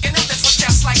 I think you knew this was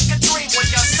just like a dream. When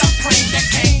you're supreme, the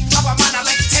king of a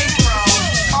monolith team, bro.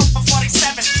 All for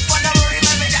 47. For never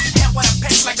really got hit with a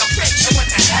pitch like a bitch. And went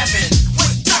to heaven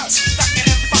with dust. Ducking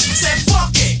and fucking said,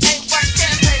 fuck it. Ain't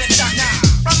working, pay the duck.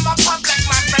 From my public,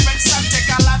 my favorite subject,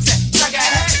 I love it. Tug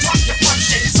ahead, talk your fuck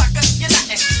shit. Sucker, you're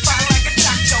nothing. Fine like a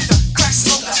jock joker. Crack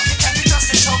smoker. You can't be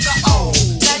trusted, choker. Oh,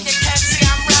 now you can't see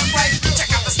I'm real right. Check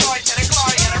out the story to the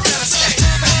glory of the real estate.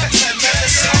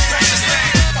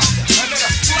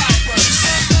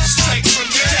 Straight from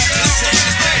the depths.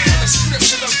 The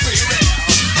scripture of pre-read.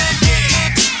 Yeah,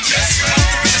 that's right.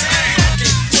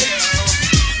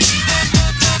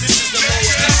 This is the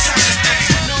most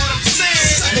you know what I'm saying?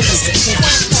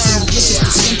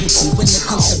 When it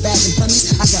comes to bad and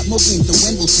bunnies, I got more game than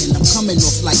Wimbledon. I'm coming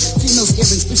off like females'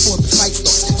 earrings before the fight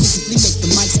starts. Physically make the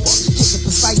mic spark, hit the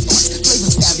precise parts.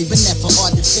 Flavors vary, but never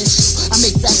artificial. I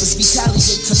make rappers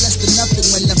retaliate to less than nothing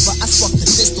whenever I spark the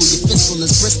pistol. Your fistful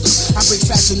is Bristol. I break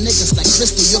fragile niggas like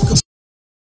crystal.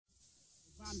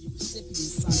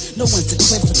 No one's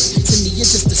equivalent to me, you're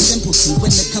just a simpleton. When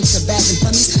it comes to bad and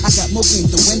bunnies, I got more game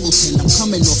than Wimbledon. I'm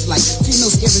coming off like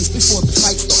females' earrings before the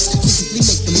fight starts. Physically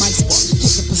make the mic spark,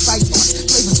 hit the precise parts.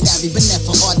 Flavors vary, but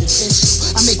never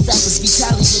artificial. I make rappers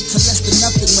retaliate to less than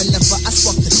nothing whenever I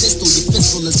spark the pistol. Your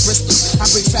fistful is Bristol. I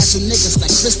break fragile niggas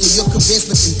like crystal. Your career's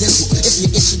looking dismal. If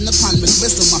you're itching upon me,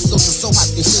 gristle. My flows are so hot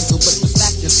they sizzle. But the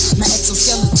fact is, my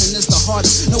exoskeleton is the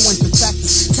hardest. No one can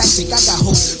practice tactic. I got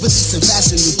hope, releasing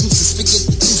fashion, reduces, forget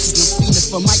the juices. I'm feeding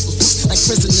for microphones like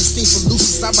prisoners feed for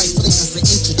looses. I write flavors and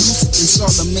introduce.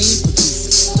 Charlemagne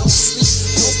producer. Don't sleep,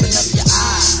 open up your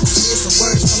eyes. Here's some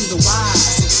words from the wise.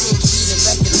 So take heed and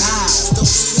recognize.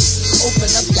 Don't sleep, open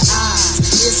up your eyes.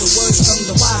 Here's some words from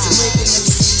the wise. I'm breaking them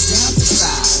seeds down to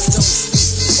size. Don't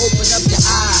sleep, open up your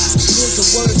eyes. Here's a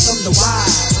word from the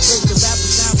wise. Break the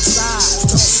rappers down to size.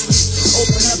 Don't sleep,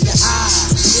 open up your eyes.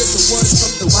 Here's a word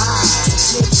from the wise.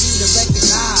 So take heed and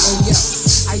recognize. Oh yeah,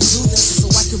 I do this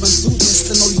so I can run through this.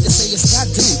 To know you can say it's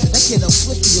goddamn. That kid up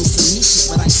Swifty, yo, some new shit,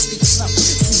 but I speak slow.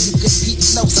 See you get beat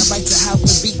flows. I write to how the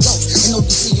beat goes. And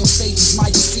ODC on stage is my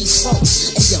deceased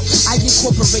foes. And yo, I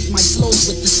incorporate my flows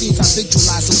with the scenes I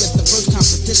visualize. And with the first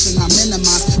competition I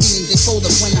minimize, meaning they fold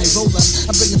up when I roll up.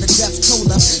 I bring in the death toll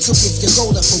up. So if you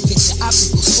roll up, forget your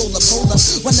obstacles, roll up, hold up.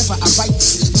 Whenever I write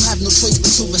this, you have no choice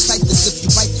but to recite this. If you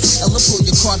write this, I'll pull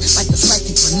your card like a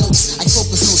psychic for notes. I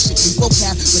focus on shit we both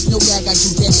have. With no gag, I do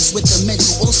damage with the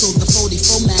mental. Also the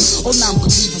 44 man. All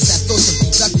non-believers have thoughts of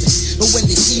deducting. But when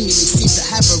they see me, they seem to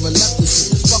have a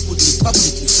reluctance to fuck with me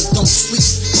publicly. So don't sleep,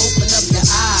 open up your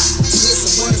eyes. Here's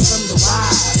a word from the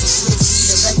wise. So take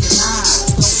heed and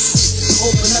recognize. Don't sleep,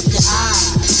 open up your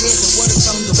eyes. Here's a word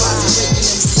from the wise. I'm breaking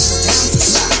them seeds down to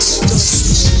size. Don't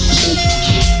sleep.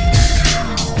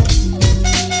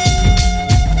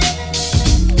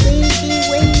 Weezy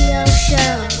Radio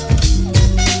Show.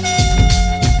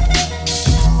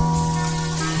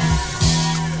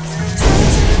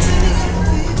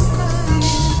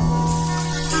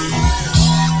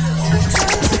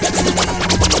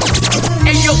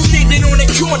 Ayo, standing on the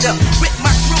corner with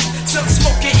my crew. Some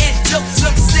smoking and dope,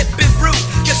 some sipping brew.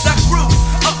 Cause I grew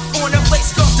up on a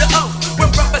place called the O,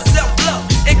 where rubber cell blow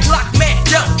and clock man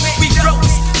dope. We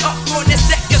rose up on the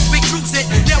set cause we cruising.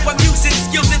 Now I'm using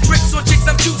skills and tricks on chicks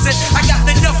I'm choosing. I got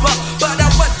the number, but I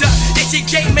wonder if she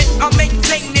gaming. I'm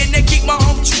maintaining and keep my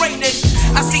home training.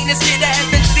 I seen this shit I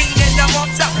haven't seen and I'm on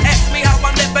top. Ask me how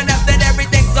I'm living up that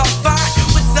everything's all fine.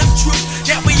 With the truth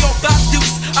that we all got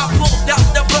deuce. I pulled out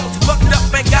the bones, fucked up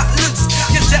and got loose.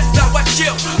 Cause that's how I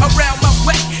chill around my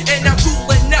way. And I'm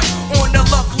cooling up on a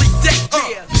lovely day.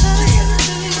 Yeah.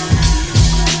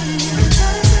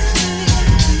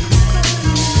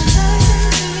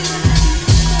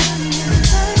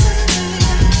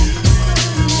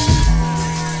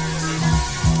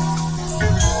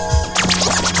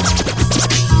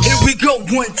 Here we go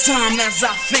one time as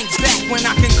I think back when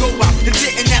I can go out and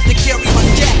didn't have to carry my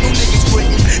gat. No niggas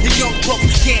quitting. The young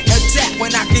bucks can't attack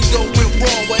when I can go in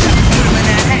raw without wearing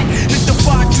a hat. Hit the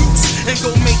 5 deuce and go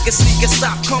make a sneaker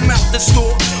stop. Come out the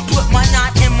store, put my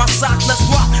knot in my sock. Let's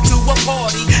rock to a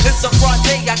party. It's a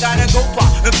Friday, I gotta go by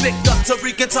and pick up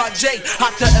Tariq and Tajay.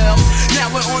 Hot to L. Now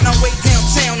we're on our way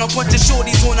downtown. A bunch of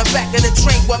shorties on the back of the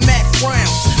train with mad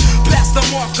frowns. Pass the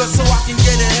marker so I can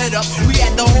get a head up. We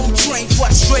had the whole train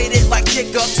frustrated like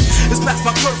hiccups. It's past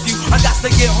my curfew, I got to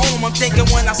get home. I'm thinking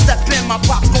when I step in, my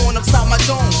pop's going upside my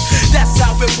dome. That's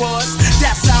how it was,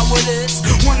 that's how it is.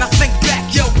 When I think back,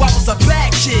 yo, I was a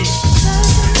bad kid.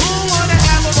 Who wanna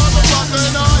have a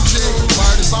motherfucking orgy?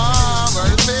 Word is bomb,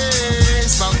 word is big.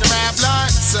 Smoke the rap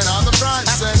blunts and all the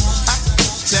fronts and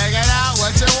check it out,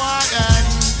 what you want and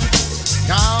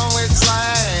come with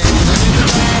slang.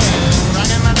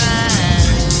 Rockin' my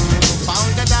name.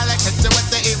 Found the dollar, hit you with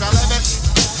the irrelevant.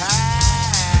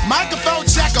 Microphone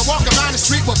check, I walk around the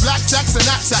street with black checks and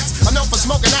knapsacks. I'm known for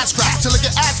smoking ass cracks till I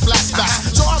get ass blast back.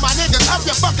 So all my niggas, up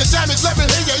your fucking damage, let me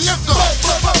hear your lip go.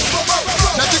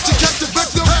 Now did you catch the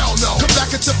victim? Hell no. Come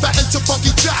back into fat into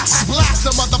funky jacks. Blast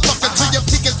the motherfucker till you're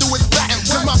peeking through his back.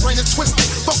 Cause my brain is twisted,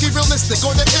 funky realistic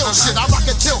on the ill shit. I rock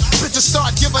it till bitches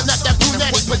start giving at that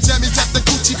brunette. Pajamas at the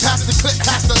Gucci, past the clip,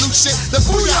 past the loose shit. The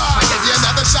booyah! I give you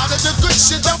another shot of the good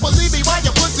shit. Don't believe me, why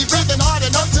your pussy breathing hard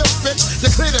and until bitch. The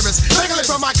clitoris, wiggling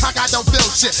from my cock, I don't feel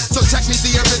shit. So check me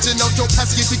the original, don't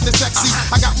pesky, beat the sexy.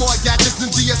 I got more gadgets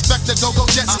than the inspector, go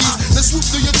jet skis. Then swoop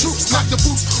through your troops, knock the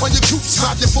boots on your coops.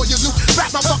 Grab you for your loot,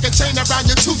 wrap my fucking chain around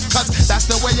your tooth. Cause that's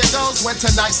the way it goes when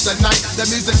tonight's the night. The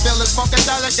music feel is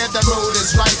funkadelic and the mood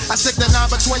is right. I stick the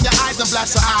knife between your eyes and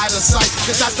blast your eye to sight.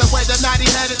 Cause that's the way the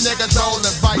naughty-headed niggas roll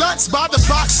and fight. Blunts by the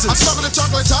boxes, I'm smoking the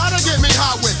chocolate hard to get me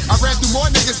high with. I ran through more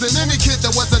niggas than any kid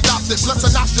that was adopted. Plus a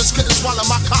just couldn't swallow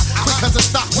my cock quick cause it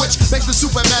stopped. Which makes the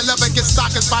Superman love and get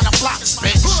stalkers by the flocks,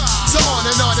 bitch. So on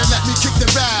and let me kick the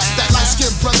rap. That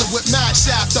light-skinned brother with mad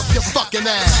shaft up your fucking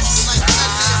ass.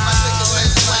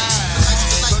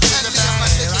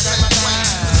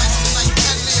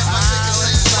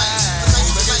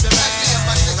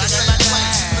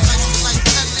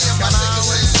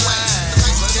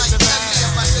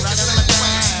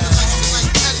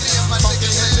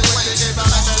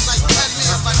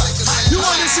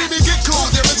 See me get cool,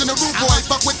 the original rude boy.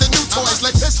 Fuck with the new toys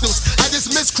like pistols. I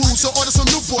just miss crew, so order some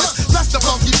new boys. Bless the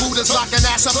funky Buddha is locking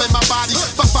ass up in my body.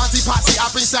 Fuck Fonzie Posse, I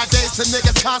bring sad days to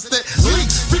niggas constantly.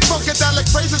 Freak funkadelic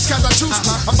phrases cause I choose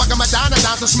to. I'm fucking Madonna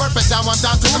down to Smurfing down, I'm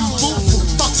down to the foo.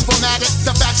 Fucks formatted,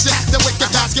 the back shit, the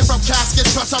wicked basket from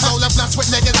caskets. Plus I'm rolling blunts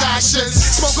with niggas' ashes.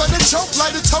 Smoke on the choke,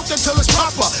 light a toke until it's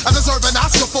proper. I deserve an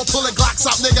Oscar for pulling Glocks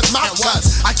out niggas' mouth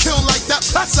cuz I kill like that,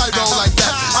 plus I roll like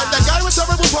that. I'm the guy with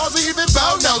cerebral palsy, even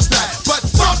Bell knows that. But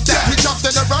fuck that, we jumped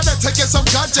in the runner to get some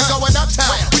ganja going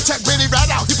uptown. We check Benny right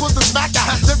out, he pulls the smack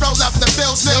out. Then roll up the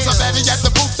bills, nails are better at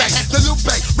the booth thing. The Lupe,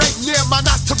 right near my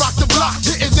knots to rock the block.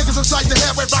 Hitting niggas inside the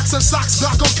head with rocks and socks,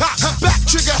 block on cock. Back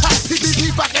trigger hat,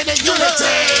 PPP back in the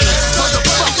unity.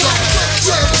 Motherfucker,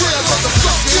 yeah,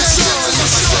 motherfucker.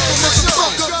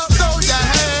 Throw your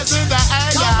hands in the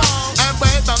air, y'all, and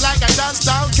wave them like I just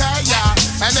don't care, y'all.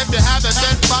 And if you haven't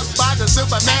been fucked by the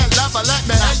Superman lover, let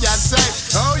me hear ya say,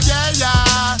 oh yeah,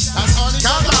 yeah. That's only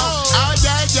come on, oh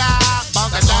yeah, yeah.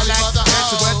 That's only for the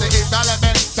hoes. It's with the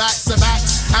irrelevant facts and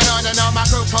backs. And on my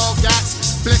crew pole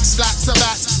gas. Blick slaps the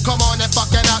bats. Come on and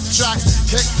fucking up tracks.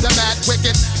 Kick the mad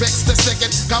wicked, fix the stick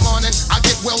it. Come on and I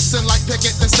get Wilson like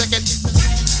Pickett the stick it.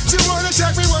 You wanna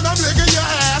check me when I'm licking your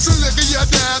ass and licking you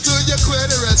down to your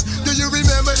clitoris? Do you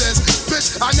remember this?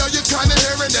 Bitch, I know you're kinda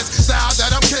hearing this style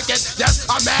that I'm kicking. Yes,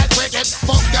 I'm mad wicked.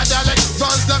 Funkadelic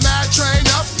runs the mad train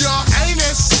up your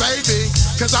anus, baby.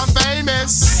 Cause I'm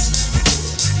famous.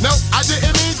 No, I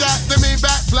didn't mean that. They mean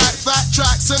back, black, flat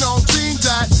tracks and on team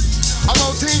that. I'm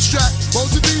on team strap,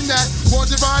 won't you be that?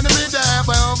 Want you find me there,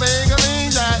 but I don't think I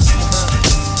mean that.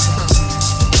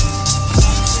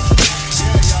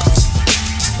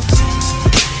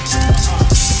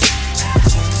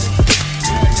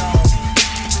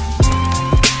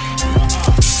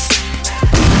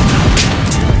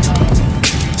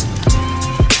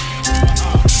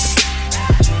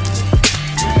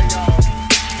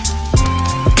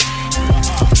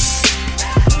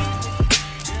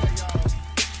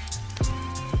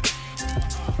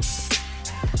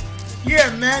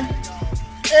 Yeah, man.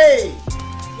 Hey,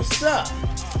 what's up?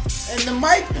 And the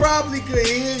mic probably could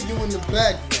hear you in the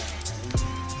background.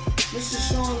 Mr.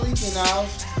 Sean Leak in the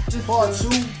house. Part 2.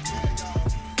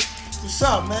 What's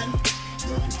up, man?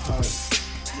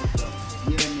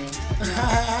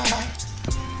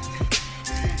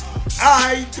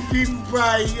 Alright, the people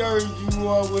probably heard you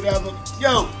or whatever.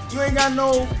 Yo, you ain't got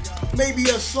no, maybe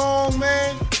a song,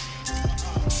 man?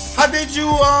 How did you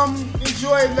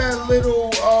enjoy that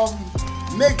little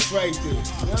mix right there? You know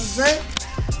what I'm saying?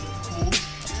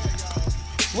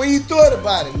 What you thought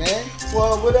about it, man?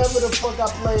 Well, whatever the fuck I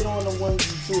played on the 1s and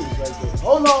 2s right there.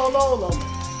 Hold on.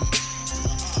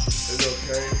 It's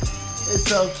okay.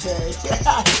 It's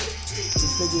okay.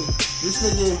 this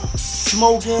nigga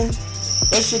smoking.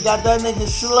 That shit got that nigga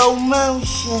slow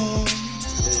motion.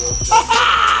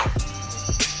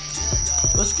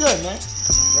 What's good, man?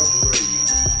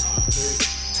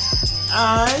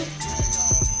 Alright.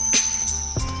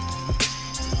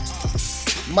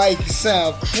 Mike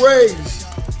sound crazy.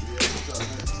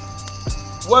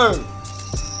 Word.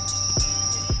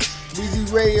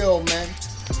 Weezy Radio, man.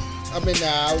 I'm in the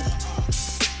house.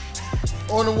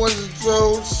 On the 1s and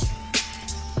 2s.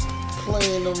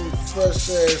 Playing them fresh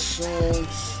ass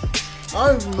songs. I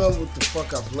don't even remember what the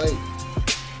fuck I played.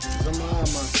 Cause I'm high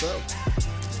myself.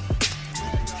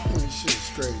 This shit is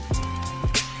crazy.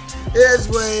 Here's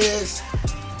what it is.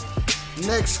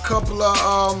 Next couple of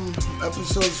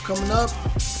episodes coming up.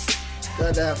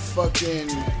 Got that fucking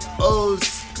old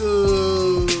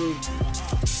school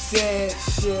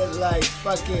dance shit like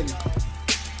fucking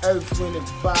Earth, Wind and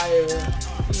Fire.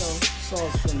 You know,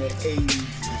 songs from the 80s.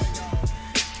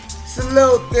 It's a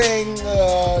little thing, you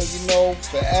know,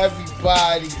 for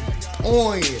everybody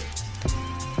on here.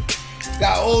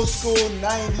 Got old school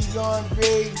 90s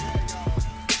R&B.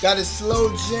 Got the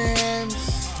slow jams.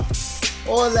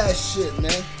 All that shit,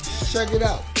 man. Just check it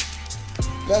out.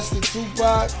 Best of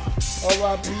Tupac.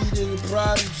 R.I.P. to the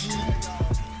Prodigy.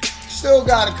 Still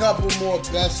got a couple more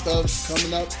best ofs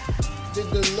coming up. Did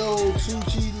the Lil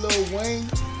Tucci, Lil Wayne.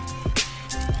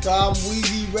 Tom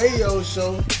Weezy Radio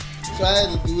show. So I had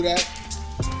to do that.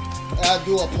 I'll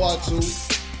do a part 2.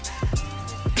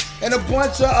 And a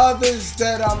bunch of others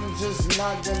that I'm just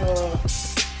not gonna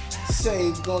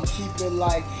say. Gonna keep it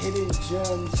like hidden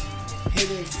gems,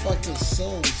 hidden fucking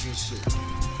songs and shit.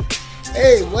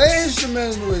 Hey, what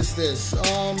instrumental is this?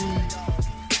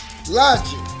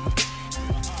 Logic.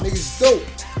 Niggas dope.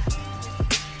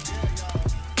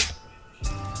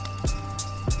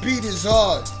 Beat is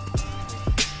hard.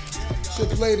 Should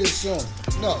play this song.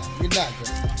 No, you're not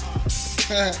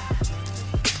gonna.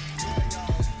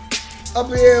 Up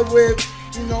here with,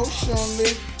 you know, Sean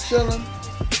Lee, chillin'.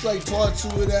 is like part 2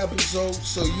 of the episode,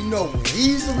 so you know when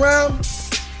he's around,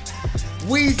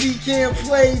 Weezy can't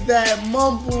play that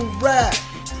mumble rap.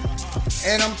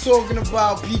 And I'm talking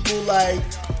about people like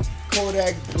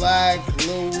Kodak Black,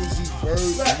 Lil Uzi Vert,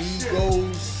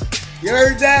 Migos. You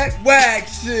heard that? Whack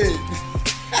shit.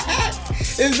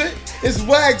 Is it? It's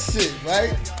whack shit,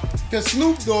 right? Cause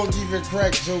Snoop Dogg even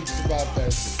crack jokes about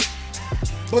that shit.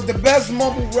 But the best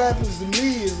mumble rappers to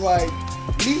me is like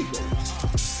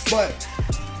Migos. But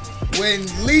when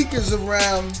Leak is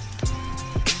around,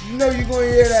 you know you're gonna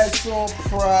hear that song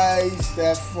Price,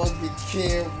 that fucking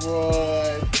Can't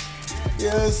Run. You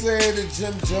know what I'm saying? The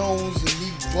Jim Jones, the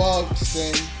Meek Bucks,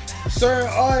 and certain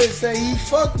artists that he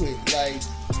fuck with. Like,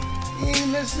 he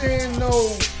ain't listening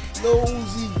no Lil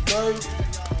Uzi Vert.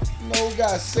 No,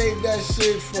 gotta save that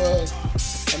shit for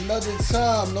another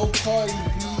time. No Cardi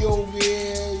B over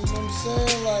here. You know what I'm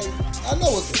saying? Like, I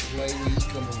know what to play when he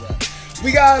come around.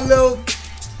 We got a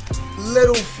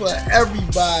little for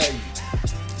everybody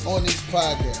on this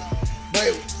podcast.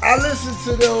 But I listen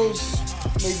to those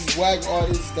maybe whack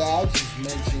artists that I just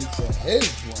mentioned to his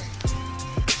brain.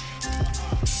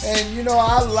 And you know,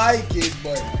 I like it,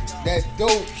 but that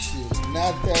dope shit,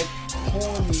 not that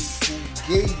corny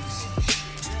fugazi shit.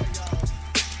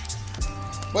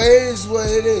 But it is what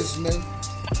it is, man.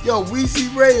 Yo,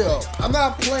 Weezy Radio, I'm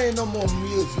not playing no more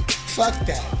music. Fuck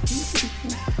that.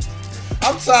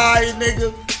 I'm tired,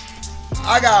 nigga.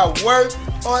 I gotta work,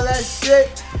 all that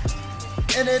shit.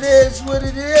 And it is what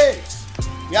it is.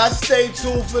 Y'all stay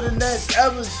tuned for the next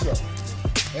episode.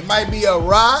 It might be a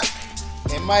rock.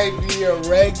 It might be a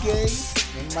reggae.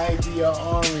 It might be a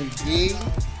R&B.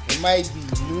 It might be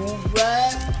new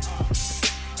rap.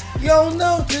 You don't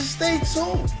know. Just stay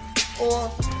tuned. Or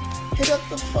hit up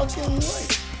the fucking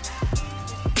link.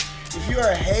 If you're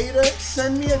a hater,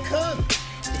 send me a comment.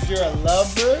 If you're a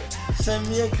lover, send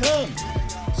me a comment.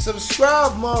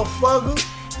 Subscribe, motherfucker.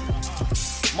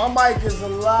 My mic is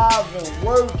alive and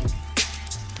working.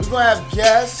 We're gonna have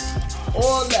guests,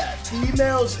 all that.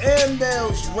 Females and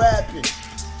males rapping,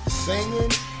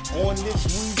 singing on this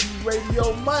Weezy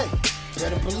Radio mic.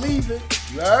 Better believe it.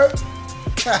 You heard?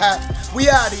 We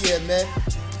out of here, man.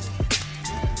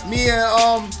 Me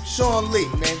and Sean Lee,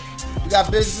 man. We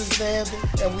got business to handle,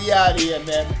 and we out of here,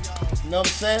 man. You know what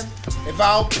I'm saying? If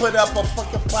I don't put up a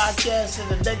fucking podcast in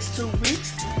the next 2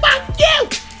 weeks, fuck you!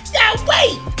 Yeah,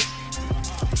 wait!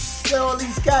 Play all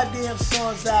these goddamn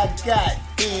songs I got.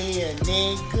 Yeah,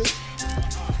 nigga.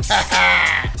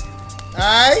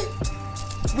 Alright?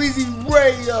 Weezy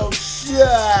Radio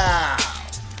Show.